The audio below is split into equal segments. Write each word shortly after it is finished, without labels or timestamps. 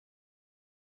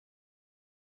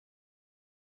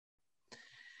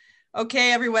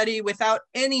Okay, everybody, without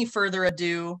any further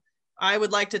ado, I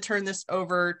would like to turn this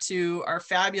over to our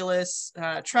fabulous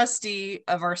trustee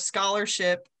of our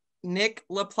scholarship, Nick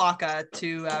LaPlaca,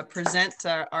 to present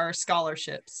our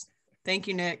scholarships. Thank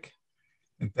you, Nick.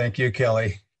 And thank you,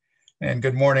 Kelly. And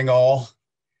good morning, all.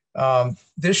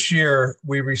 This year,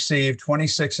 we received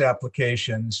 26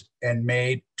 applications and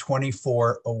made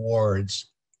 24 awards,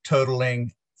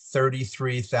 totaling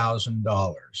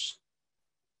 $33,000.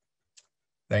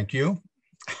 Thank you.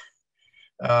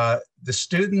 The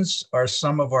students are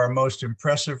some of our most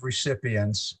impressive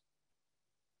recipients,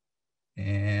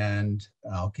 and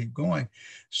I'll keep going.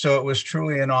 So it was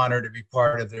truly an honor to be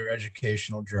part of their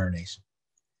educational journeys.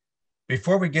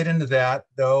 Before we get into that,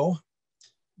 though,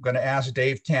 I'm going to ask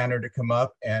Dave Tanner to come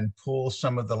up and pull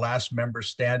some of the last member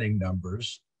standing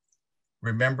numbers.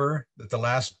 Remember that the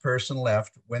last person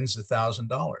left wins the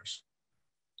 $1,000.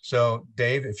 So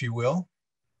Dave, if you will.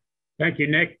 Thank you,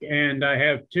 Nick. And I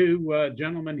have two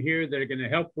gentlemen here that are going to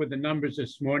help with the numbers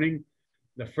this morning.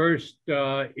 The first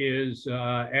is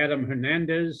Adam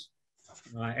Hernandez.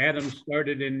 Adam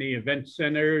started in the event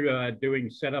center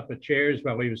doing setup of chairs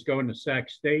while he was going to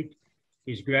Sac State.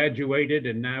 He's graduated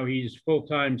and now he's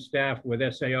full-time staff with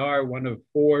SAR, one of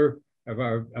 4 of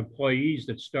our employees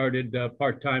that started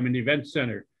part-time in the event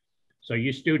center. So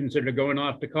you students that are going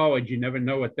off to college, you never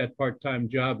know what that part-time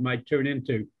job might turn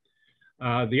into.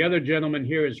 The other gentleman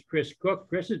here is Chris Cook.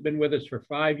 Chris has been with us for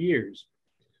 5 years,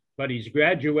 but he's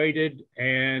graduated,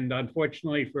 and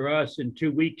unfortunately for us, in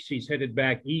 2 weeks, he's headed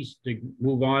back east to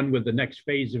move on with the next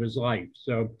phase of his life.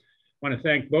 So I want to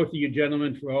thank both of you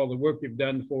gentlemen for all the work you've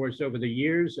done for us over the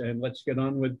years, and let's get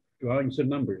on with drawing some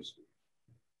numbers.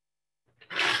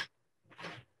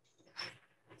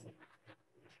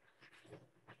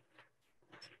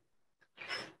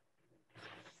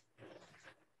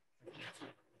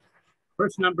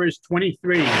 First number is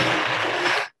 23.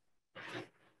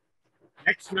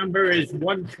 Next number is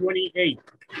 128.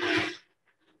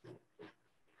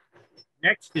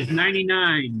 Next is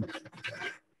 99.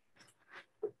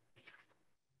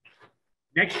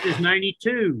 Next is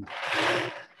 92.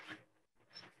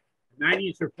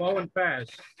 90s are falling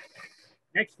fast.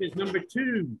 Next is number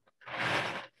 2.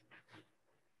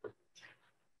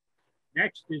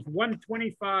 Next is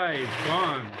 125,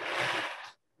 gone.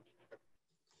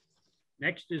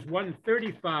 Next is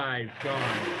 135,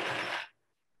 gone.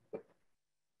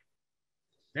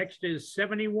 Next is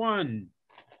 71,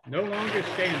 no longer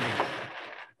standing.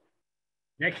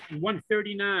 Next is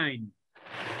 139.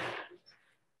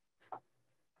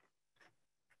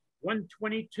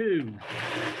 122.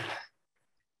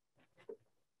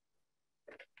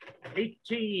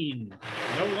 18,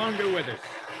 no longer with us.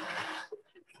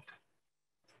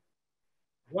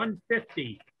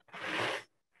 150.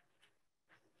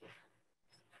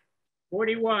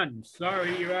 41,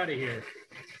 sorry, you're out of here.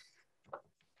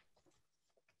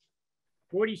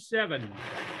 47.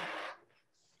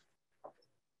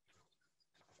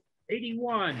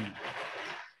 81.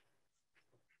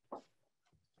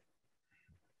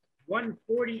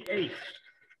 148.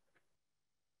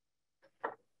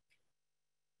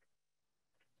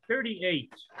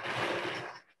 38.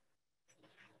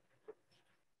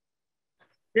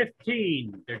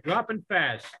 15, they're dropping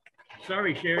fast.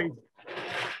 Sorry, Sherry.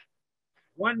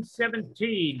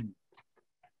 117.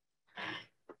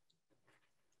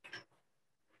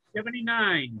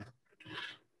 79.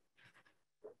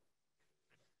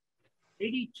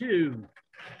 82.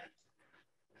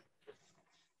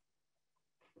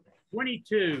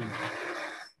 22.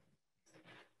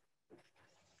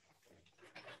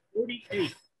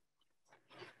 48.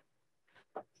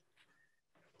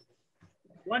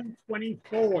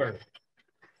 124.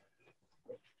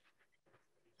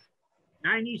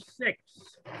 96.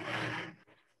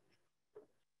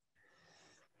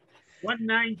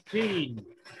 119.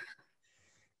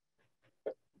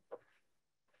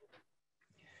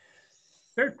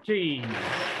 13.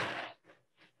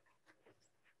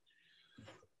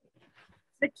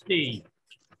 60.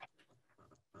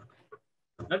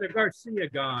 Another Garcia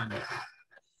gone.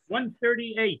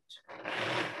 138.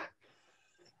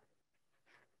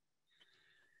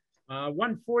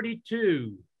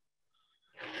 142.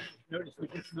 Notice we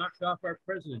just knocked off our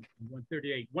president.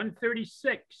 138.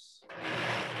 136.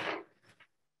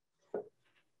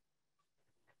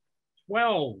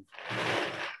 12.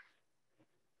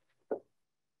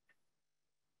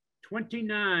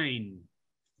 29.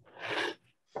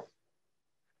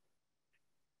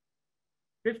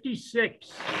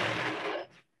 56.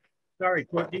 Sorry,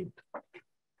 Courtney.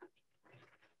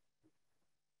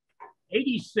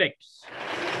 86.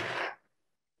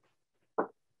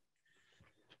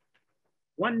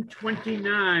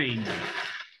 129,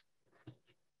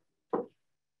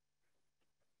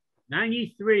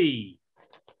 93,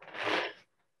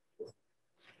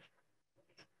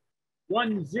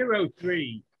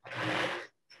 103.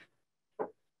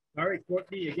 Sorry,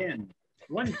 Courtney again.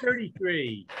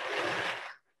 133,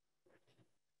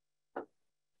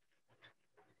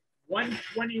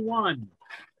 121,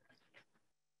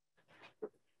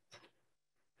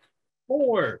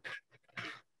 4,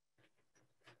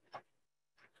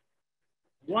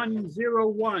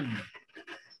 101,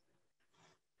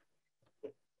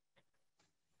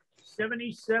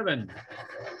 77.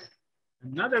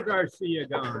 Another Garcia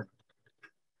gone.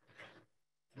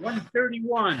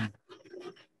 131.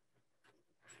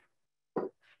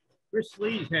 Chris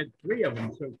Lee's had 3 of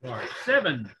them so far.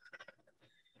 7.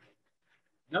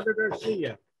 Another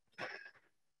Garcia.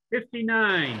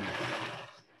 59.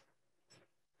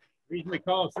 The reason we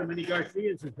call so many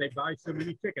Garcias is they buy so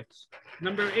many tickets.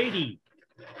 Number 80.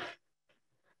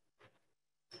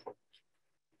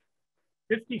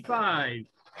 55.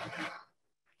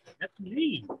 That's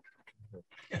me.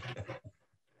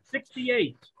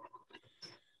 68.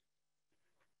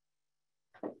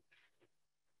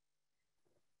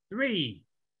 3.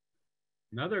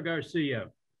 Another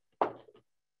Garcia.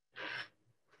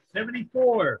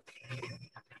 74.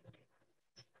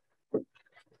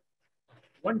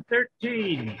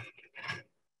 113.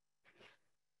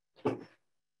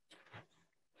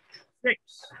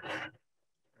 6.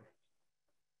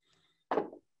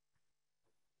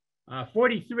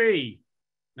 43.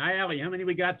 Nayeli, how many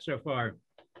we got so far?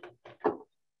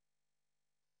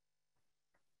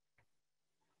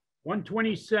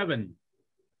 127.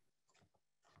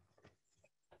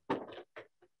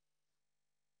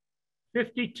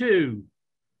 52.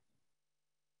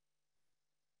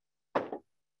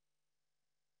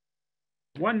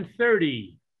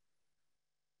 130.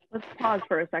 Let's pause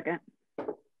for a second.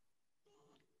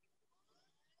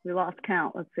 We lost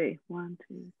count. Let's see. 1,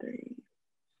 2, 3.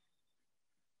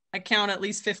 I count at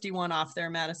least 51 off there,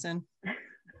 Madison.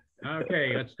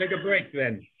 Okay, let's take a break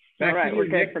then. All right, we're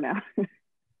good Nick. for now.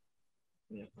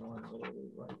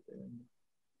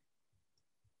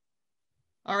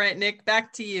 All right, Nick,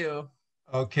 back to you.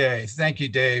 Okay, thank you,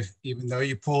 Dave. Even though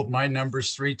you pulled my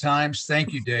numbers 3 times,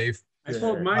 thank you, Dave. I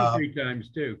pulled mine 3 times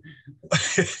too.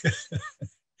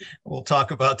 We'll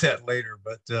talk about that later,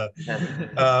 but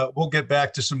we'll get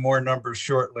back to some more numbers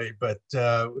shortly. But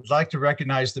we'd like to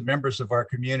recognize the members of our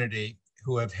community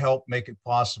who have helped make it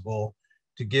possible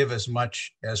to give as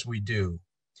much as we do.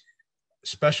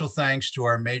 Special thanks to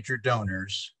our major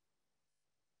donors,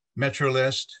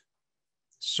 Metrolist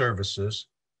Services,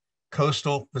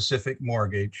 Coastal Pacific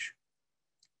Mortgage,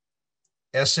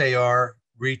 SAR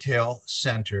Retail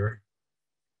Center,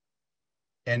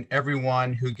 and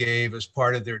everyone who gave as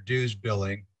part of their dues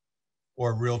billing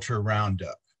or Realtor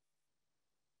Roundup.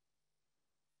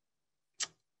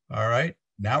 All right,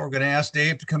 now we're going to ask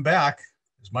Dave to come back,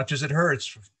 as much as it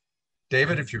hurts.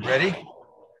 David, if you're ready.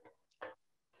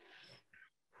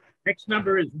 Next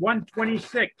number is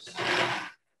 126.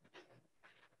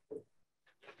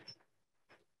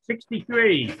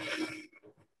 63.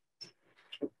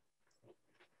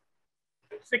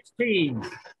 16.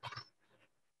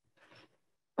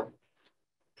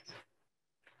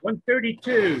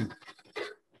 132.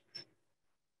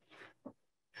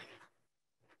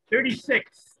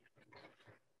 36.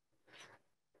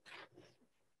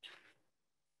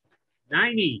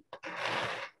 90.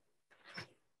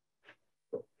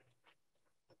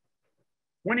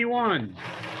 21.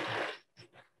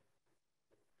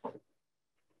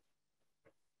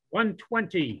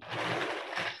 120.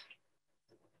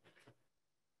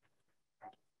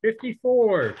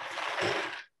 54.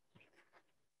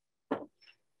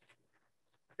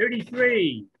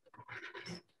 33.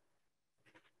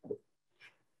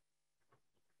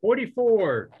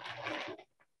 44.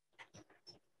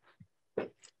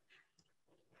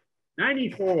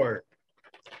 94.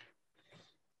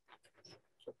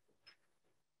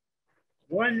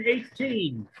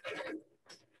 118.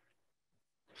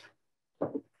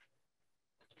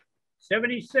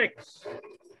 76.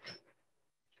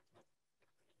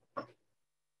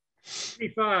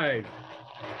 75.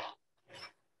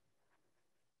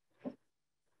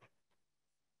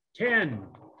 10.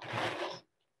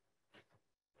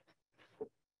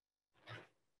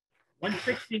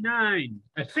 169.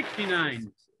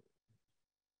 69.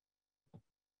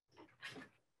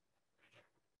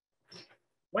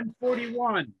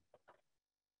 141.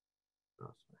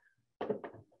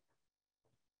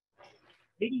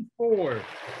 84.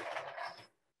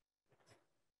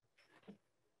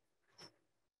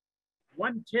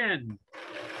 110.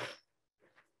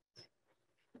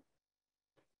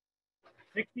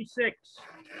 66.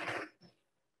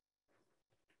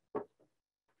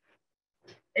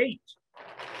 8.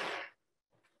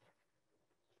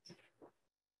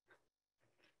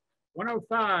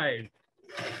 105.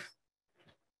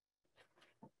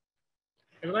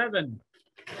 11.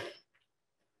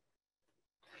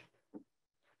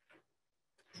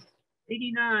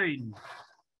 89.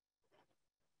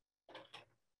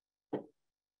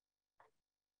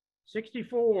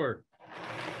 64.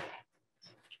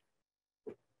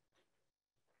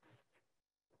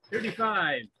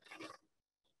 35.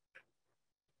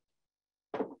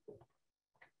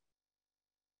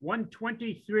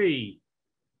 123.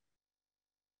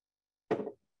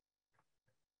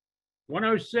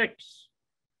 106.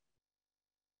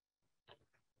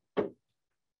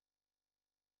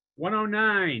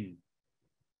 109.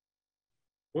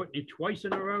 Put you twice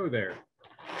in a row there.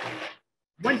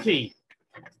 20.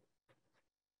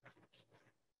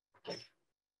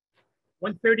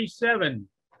 137.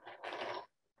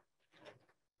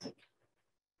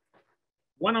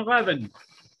 111.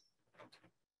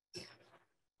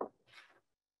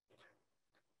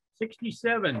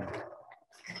 67.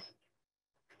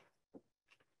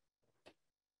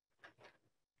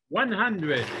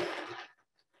 100.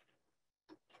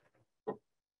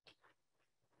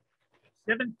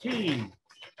 17.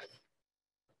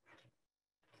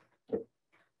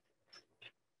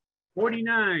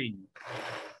 49.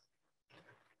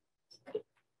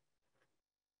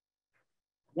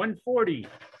 140.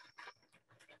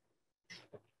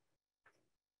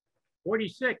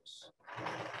 46.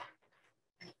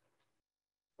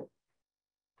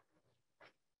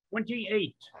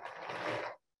 28.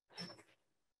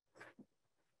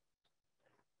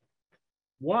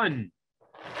 1.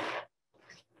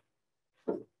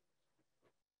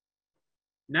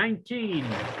 19.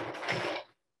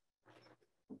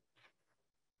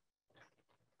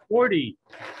 40.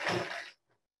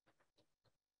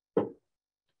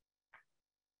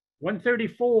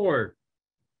 134.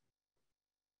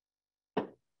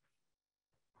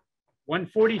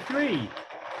 143.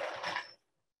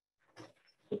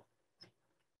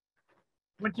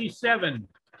 27.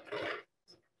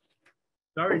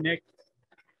 Sorry, Nick.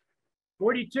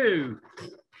 42.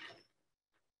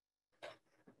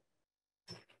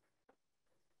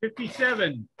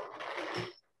 57.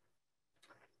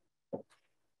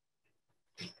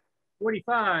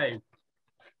 45.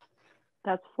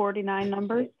 That's 49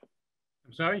 numbers.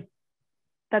 I'm sorry?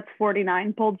 That's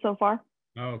 49 pulled so far.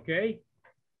 Okay.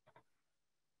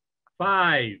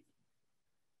 5.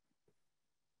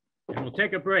 And we'll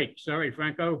take a break. Sorry,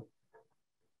 Franco.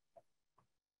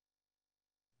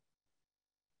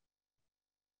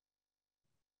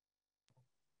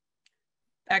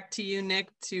 Back to you, Nick,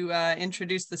 to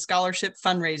introduce the Scholarship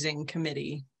Fundraising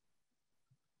Committee.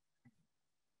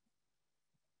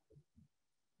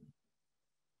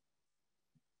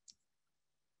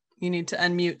 You need to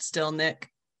unmute still, Nick.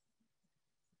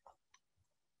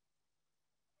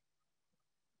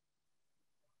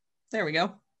 There we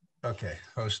go. Okay,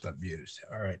 host unmuted.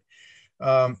 All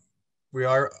right. We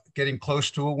are getting close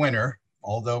to a winner,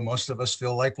 although most of us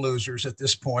feel like losers at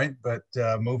this point, but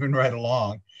moving right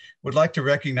along. Would like to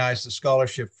recognize the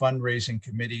Scholarship Fundraising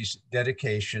Committee's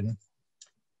dedication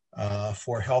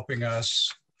for helping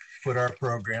us put our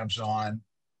programs on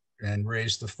and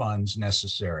raise the funds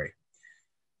necessary.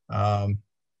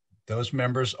 Those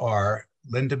members are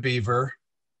Linda Beaver,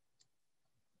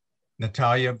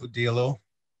 Natalia Budillo,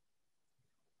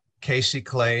 Casey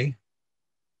Clay,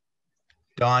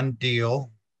 Don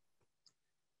Deal,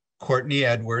 Courtney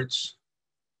Edwards,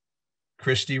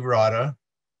 Christy Rada,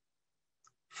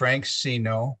 Frank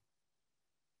Sino,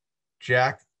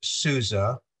 Jack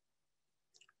Souza,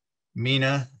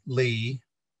 Mina Lee,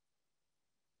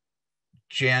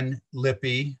 Jen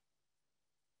Lippy,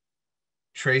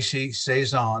 Tracy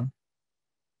Saison,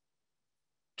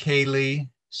 Kaylee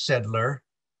Sedler,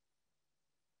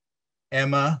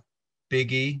 Emma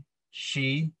Biggie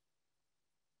She,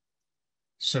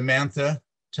 Samantha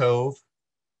Tove,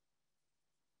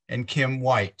 and Kim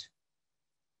White.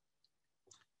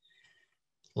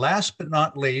 Last but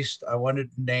not least, I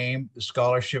wanted to name the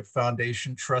Scholarship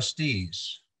Foundation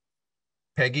trustees: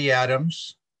 Peggy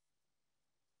Adams,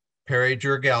 Perry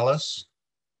Jurgalis,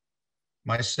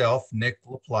 myself, Nick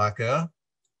LaPlaca,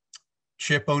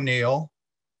 Chip O'Neill,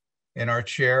 and our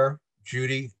chair,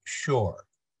 Judy Shore.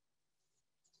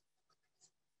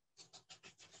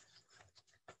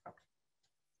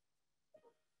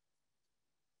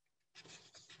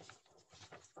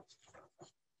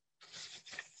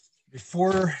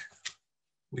 Before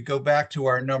we go back to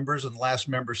our numbers and last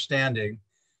member standing,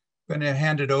 I'm going to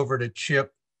hand it over to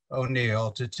Chip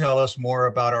O'Neill to tell us more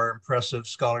about our impressive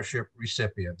scholarship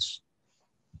recipients.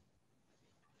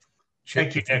 Chip,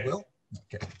 Thank you, if you Nick. will.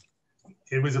 Okay.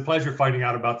 It was a pleasure finding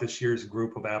out about this year's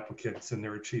group of applicants and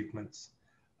their achievements.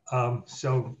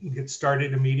 So get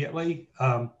started immediately.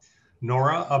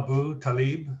 Nora Abu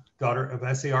Talib, daughter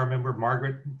of SAR member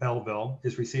Margaret Belleville,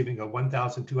 is receiving a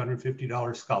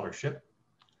 $1,250 scholarship.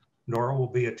 Nora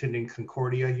will be attending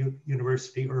Concordia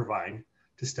University, Irvine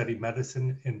to study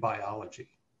medicine and biology.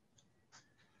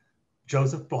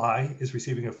 Joseph Bly is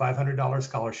receiving a $500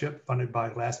 scholarship funded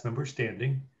by last member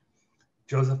standing.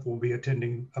 Joseph will be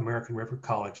attending American River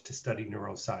College to study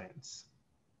neuroscience.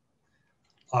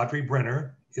 Audrey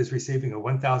Brenner is receiving a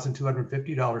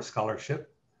 $1,250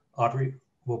 scholarship. Audrey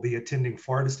will be attending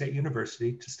Florida State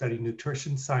University to study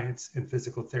nutrition science and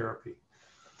physical therapy.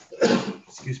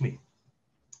 Excuse me.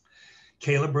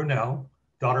 Kayla Brunel,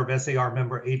 daughter of SAR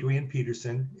member Adrian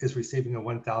Peterson, is receiving a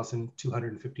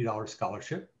 $1,250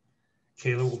 scholarship.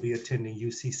 Kayla will be attending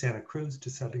UC Santa Cruz to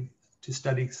study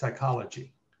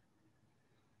psychology.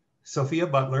 Sophia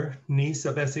Butler, niece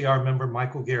of SAR member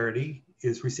Michael Garrity,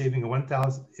 is receiving the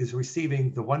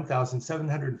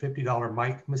 $1,750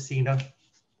 Mike Messina.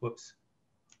 Whoops.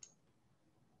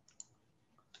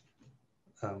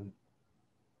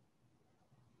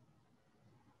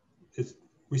 Is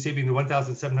receiving the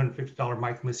 $1,750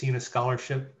 Mike Messina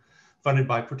scholarship funded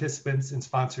by participants and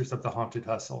sponsors of the Haunted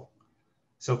Hustle.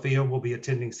 Sophia will be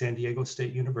attending San Diego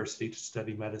State University to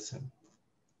study medicine.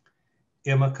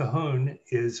 Emma Cahoon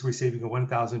is receiving a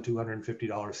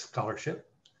 $1,250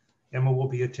 scholarship. Emma will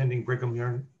be attending Brigham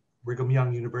Young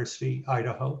University,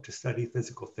 Idaho to study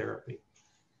physical therapy.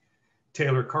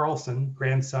 Taylor Carlson,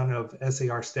 grandson of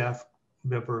SAR staff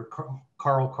member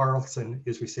Carl Carlson,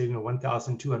 is receiving a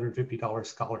 $1,250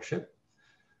 scholarship.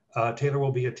 Taylor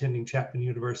will be attending Chapman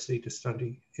University to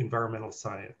study environmental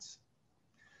science.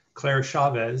 Claire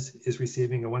Chavez is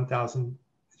receiving the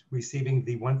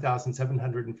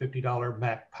 $1,750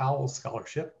 Mac Powell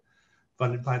scholarship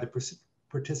funded by the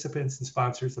participants and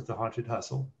sponsors of the Haunted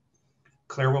Hustle.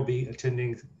 Claire will be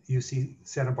attending UC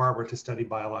Santa Barbara to study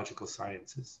biological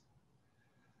sciences.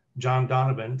 John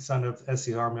Donovan, son of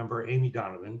SAR member Amy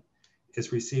Donovan,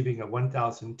 is receiving a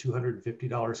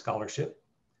 $1,250 scholarship.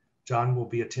 John will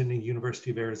be attending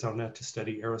University of Arizona to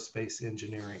study aerospace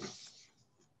engineering.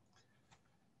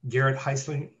 Garrett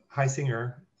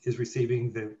Heisinger is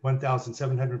receiving the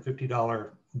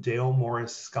 $1,750 Dale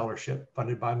Morris Scholarship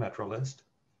funded by Metrolist.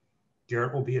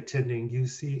 Garrett will be attending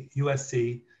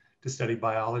USC to study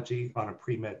biology on a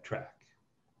pre-med track.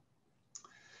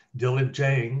 Dylan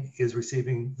Jang is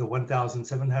receiving the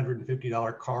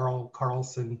 $1,750 Carl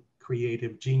Carlson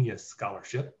Creative Genius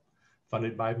Scholarship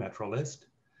funded by Metrolist.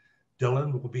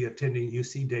 Dylan will be attending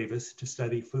UC Davis to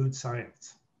study food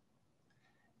science.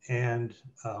 And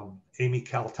Amy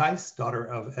Kaltice, daughter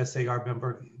of SAR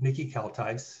member Nikki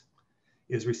Kaltice,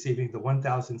 is receiving the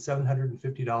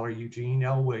 $1,750 Eugene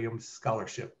L. Williams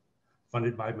Scholarship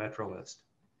funded by Metrolist.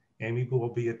 Amy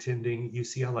will be attending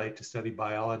UCLA to study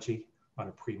biology on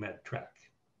a pre-med track.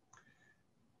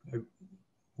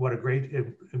 What a great,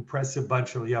 impressive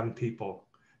bunch of young people.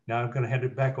 Now I'm going to hand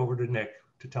it back over to Nick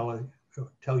to tell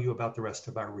you about the rest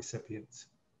of our recipients.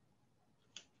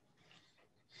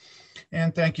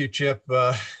 And thank you, Chip.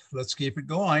 Let's keep it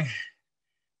going.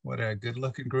 What a good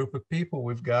looking group of people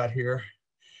we've got here.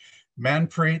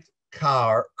 Manpreet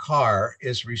Kaur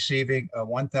is receiving a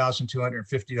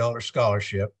 $1,250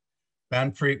 scholarship.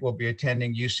 Manpreet will be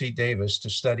attending UC Davis to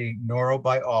study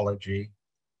neurobiology,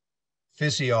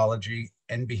 physiology,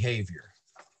 and behavior.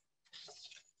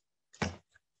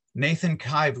 Nathan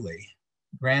Kively,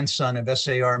 grandson of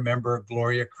SAR member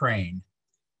Gloria Crane,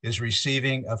 is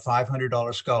receiving a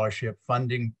 $500 scholarship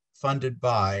funded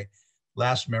by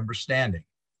last member standing.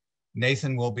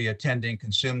 Nathan will be attending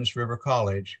Cosumnes River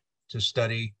College to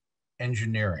study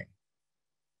engineering.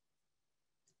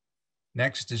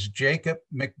 Next is Jacob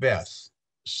Macbeth,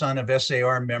 son of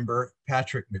SAR member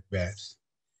Patrick Macbeth,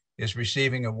 is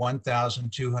receiving a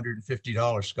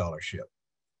 $1,250 scholarship.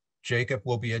 Jacob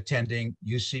will be attending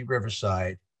UC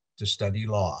Riverside to study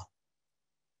law.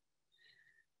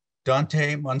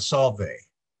 Dante Monsalve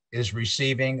is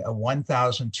receiving a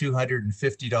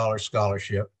 $1,250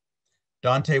 scholarship.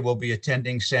 Dante will be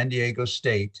attending San Diego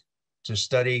State to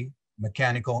study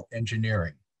mechanical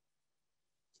engineering.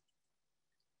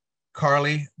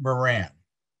 Carly Moran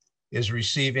is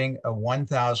receiving a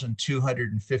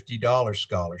 $1,250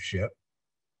 scholarship.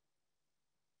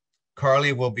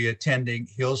 Carly will be attending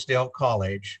Hillsdale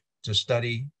College to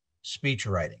study speech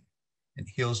writing, and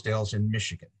Hillsdale's in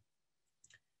Michigan.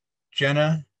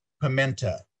 Jenna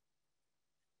Pimenta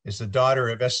is the daughter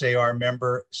of SAR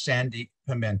member Sandy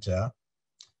Pimenta.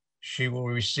 She will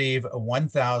receive a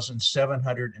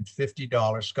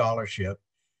 $1,750 scholarship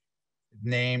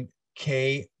named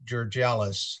K.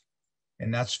 Georgalis,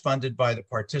 and that's funded by the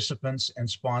participants and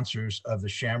sponsors of the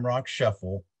Shamrock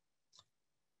Shuffle.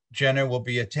 Jenna will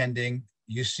be attending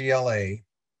UCLA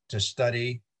to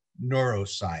study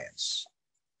neuroscience.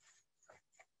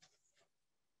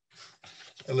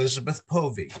 Elizabeth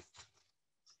Povey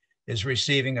is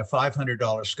receiving a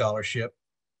 $500 scholarship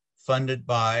funded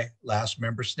by last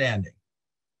member standing.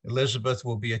 Elizabeth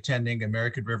will be attending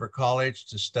American River College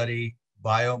to study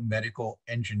biomedical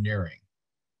engineering.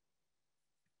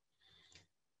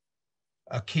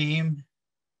 Hakeem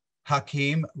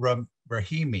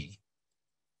Rahimi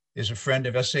is a friend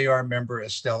of SAR member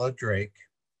Estella Drake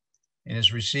and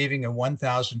is receiving a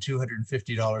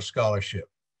 $1,250 scholarship.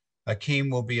 Hakeem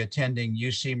will be attending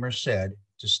UC Merced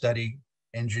to study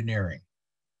engineering.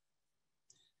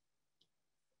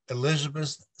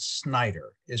 Elizabeth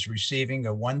Snyder is receiving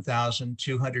a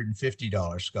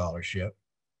 $1,250 scholarship.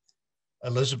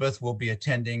 Elizabeth will be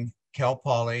attending Cal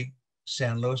Poly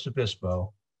San Luis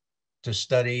Obispo to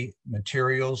study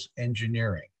materials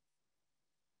engineering.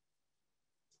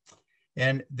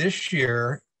 And this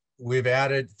year, we've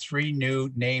added 3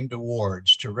 new named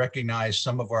awards to recognize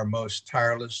some of our most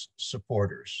tireless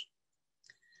supporters.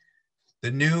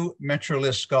 The new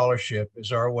MetroList Scholarship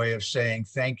is our way of saying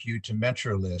thank you to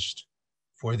MetroList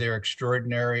for their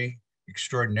extraordinarily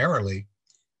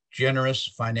generous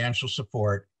financial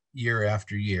support year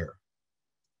after year.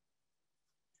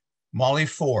 Molly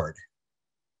Ford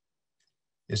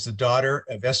is the daughter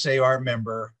of SAR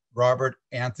member Robert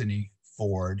Anthony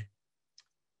Ford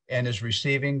and is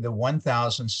receiving the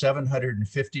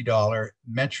 $1,750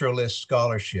 MetroList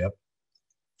Scholarship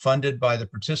funded by the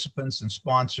participants and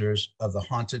sponsors of the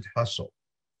Haunted Hustle.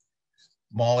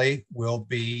 Molly will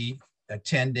be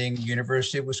attending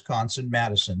University of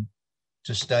Wisconsin-Madison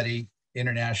to study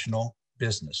international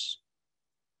business.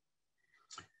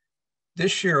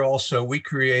 This year also, we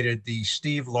created the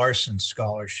Steve Larson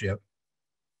Scholarship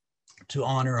to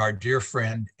honor our dear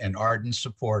friend and ardent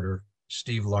supporter,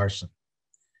 Steve Larson.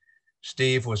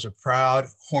 Steve was a proud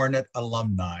Hornet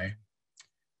alumni,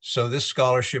 so this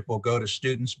scholarship will go to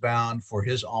students bound for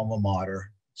his alma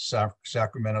mater,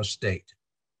 Sacramento State.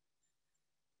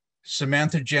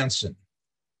 Samantha Jensen,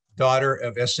 daughter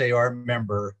of SAR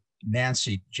member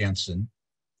Nancy Jensen,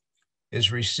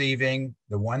 is receiving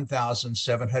the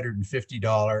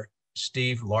 $1,750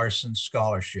 Steve Larson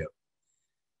Scholarship,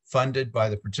 funded by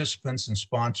the participants and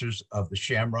sponsors of the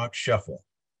Shamrock Shuffle.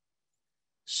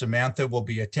 Samantha will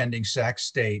be attending Sac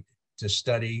State to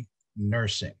study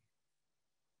nursing.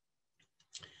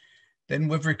 Then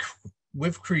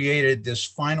we've created this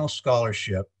final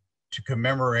scholarship to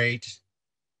commemorate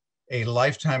a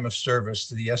lifetime of service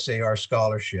to the SAR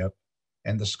Scholarship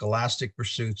and the scholastic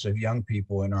pursuits of young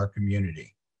people in our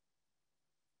community.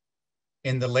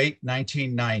 In the late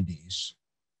 1990s,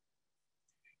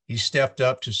 he stepped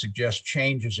up to suggest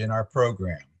changes in our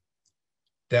program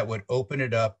that would open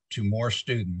it up to more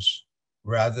students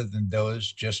rather than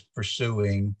those just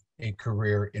pursuing a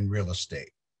career in real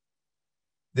estate.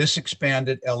 This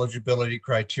expanded eligibility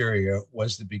criteria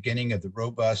was the beginning of the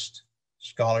robust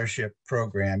scholarship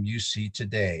program you see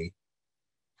today,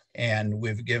 and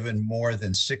we've given more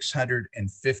than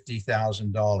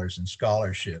 $650,000 in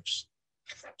scholarships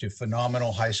to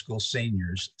phenomenal high school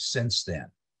seniors since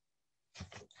then.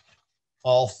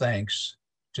 All thanks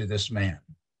to this man.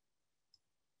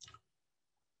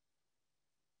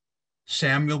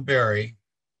 Samuel Berry,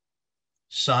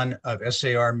 son of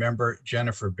SAR member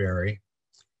Jennifer Berry,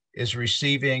 is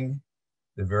receiving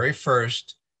the very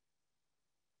first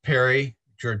Perry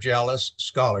Georgalis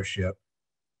Scholarship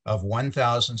of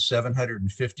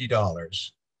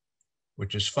 $1,750,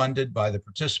 which is funded by the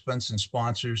participants and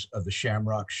sponsors of the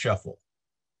Shamrock Shuffle.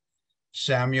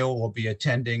 Samuel will be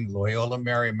attending Loyola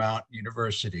Marymount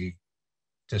University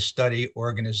to study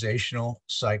organizational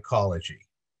psychology.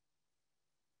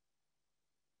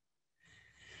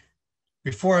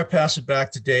 Before I pass it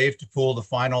back to Dave to pull the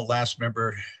final last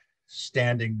member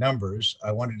standing numbers,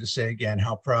 I wanted to say again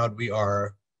how proud we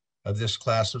are of this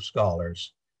class of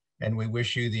scholars, and we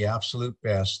wish you the absolute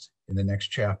best in the next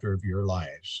chapter of your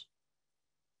lives.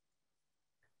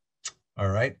 All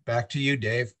right, back to you,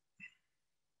 Dave.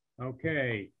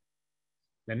 Okay.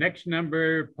 The next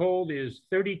number pulled is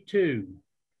 32.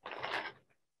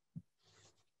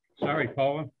 Sorry,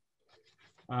 Paula.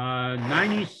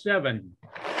 97.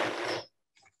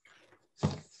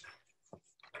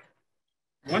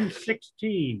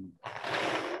 116.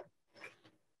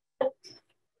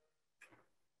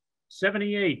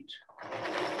 78.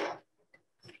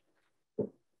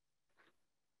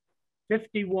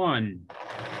 51.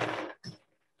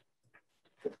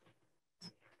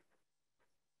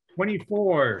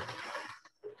 24.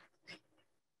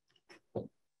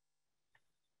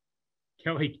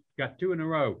 Kelly got 2 in a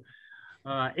row.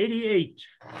 88.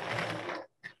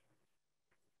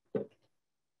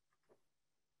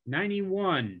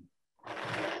 91.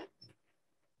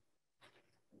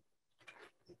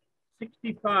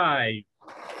 65.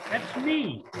 That's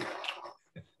me.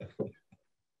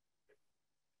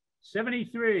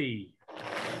 73.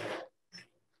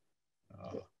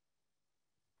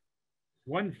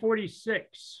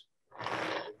 146.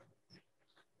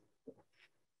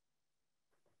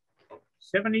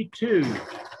 72.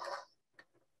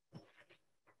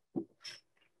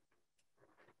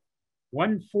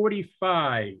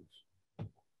 145.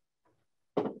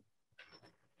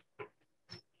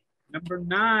 Number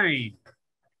 9.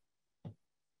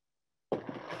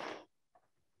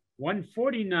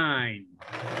 149.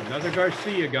 Another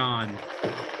Garcia gone.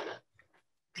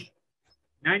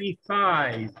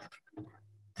 95.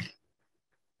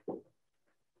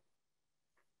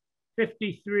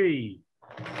 53.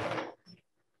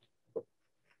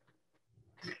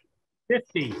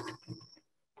 50.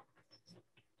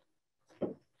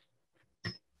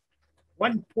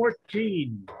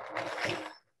 114.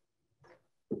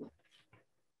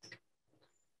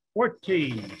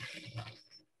 14.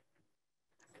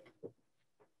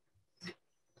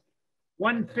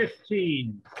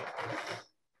 115.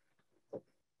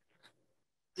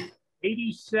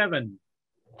 87.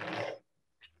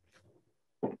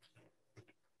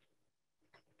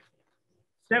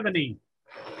 70.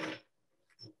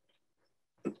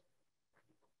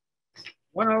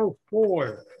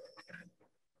 104.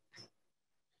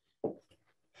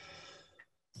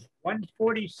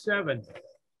 147.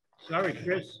 Sorry,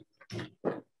 Chris.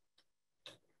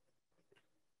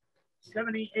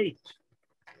 78.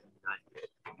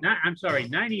 I'm sorry,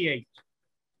 98.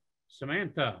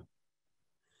 Samantha.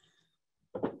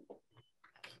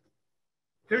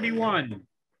 31.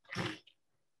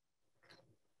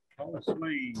 Paula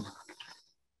Swain.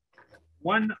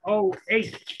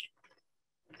 108.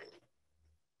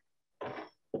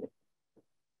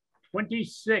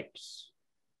 26.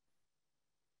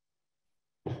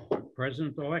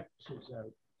 President-elect is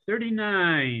out.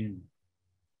 39.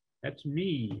 That's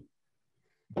me.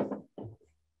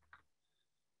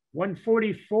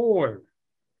 144.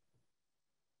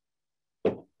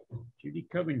 Judy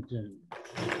Covington.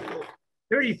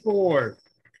 34.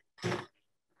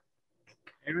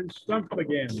 Aaron Stump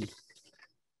again.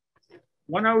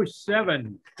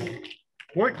 107.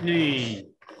 Courtney.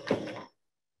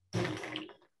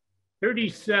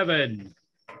 37.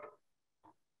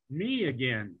 Me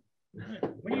again.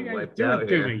 What are you guys doing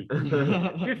to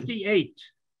me? 58.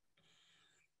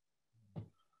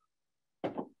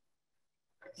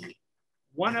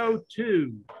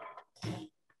 102.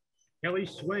 Kelly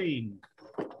Swain.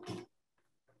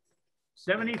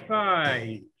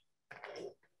 75.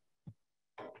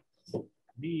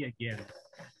 Me again.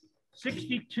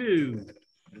 62.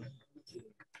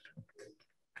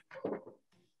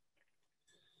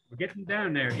 We're getting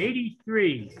down there.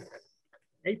 83.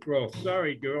 April,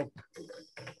 sorry, girl.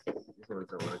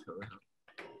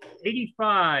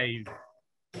 85.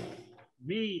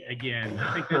 Me again.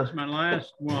 I think that's my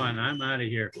last one. I'm out of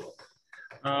here.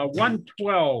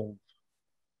 112.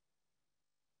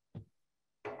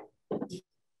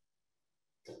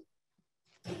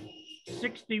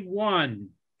 61.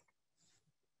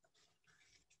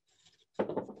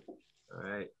 All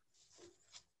right.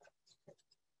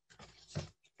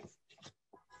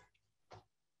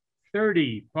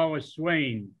 $30, Paula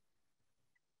Swain.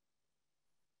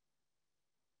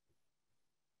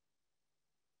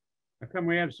 How come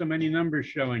we have so many numbers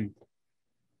showing?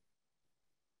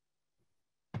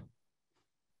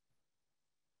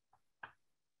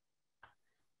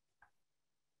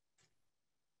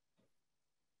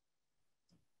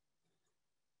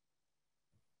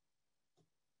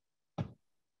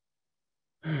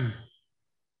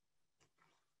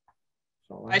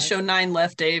 I show 9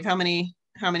 left, Dave. How many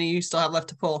you still have left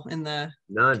to pull in the?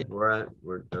 None.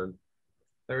 We're done.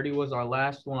 30 was our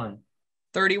last one.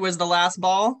 30 was the last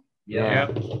ball. Yeah.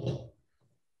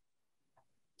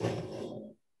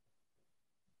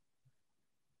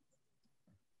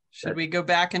 Should we go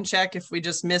back and check if we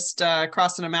just missed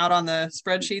crossing them out on the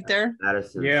spreadsheet there?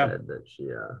 Madison said that she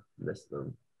missed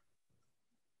them.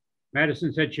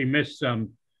 Madison said she missed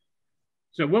some.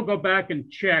 So we'll go back and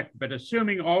check, but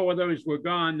assuming all of those were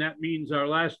gone, that means our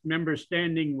last member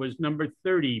standing was number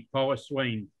 30, Paula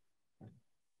Swain.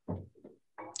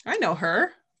 I know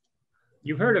her.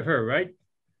 You've heard of her, right?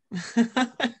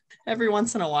 Every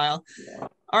once in a while.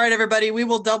 All right, everybody, we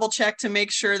will double check to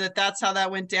make sure that that's how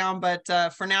that went down. But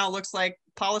for now, it looks like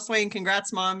Paula Swain,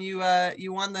 congrats, Mom. You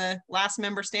won the last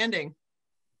member standing.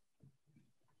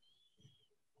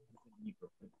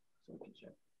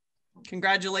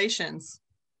 Congratulations.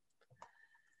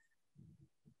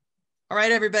 All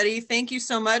right, everybody, thank you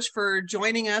so much for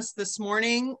joining us this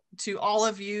morning. To all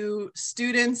of you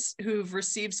students who've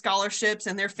received scholarships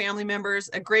and their family members,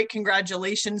 a great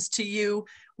congratulations to you.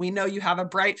 We know you have a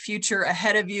bright future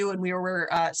ahead of you, and we were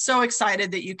so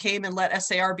excited that you came and let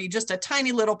SAR be just a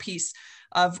tiny little piece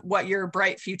of what your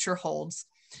bright future holds.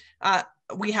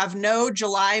 We have no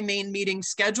July main meeting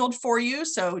scheduled for you,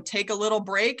 so take a little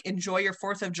break, enjoy your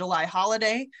 4th of July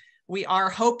holiday. We are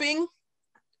hoping,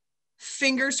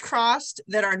 fingers crossed,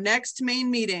 that our next main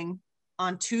meeting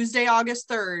on Tuesday, August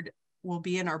 3rd will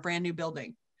be in our brand new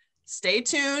building. Stay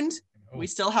tuned. We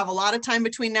still have a lot of time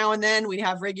between now and then. We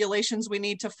have regulations we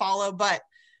need to follow, but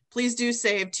please do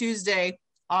save Tuesday,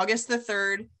 August the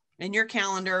 3rd in your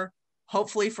calendar,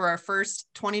 hopefully for our first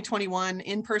 2021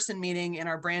 in-person meeting in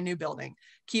our brand new building.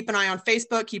 Keep an eye on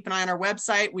Facebook, keep an eye on our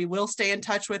website. We will stay in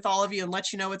touch with all of you and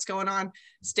let you know what's going on.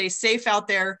 Stay safe out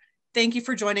there. Thank you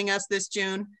for joining us this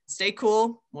June. Stay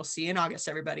cool. We'll see you in August,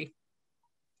 everybody.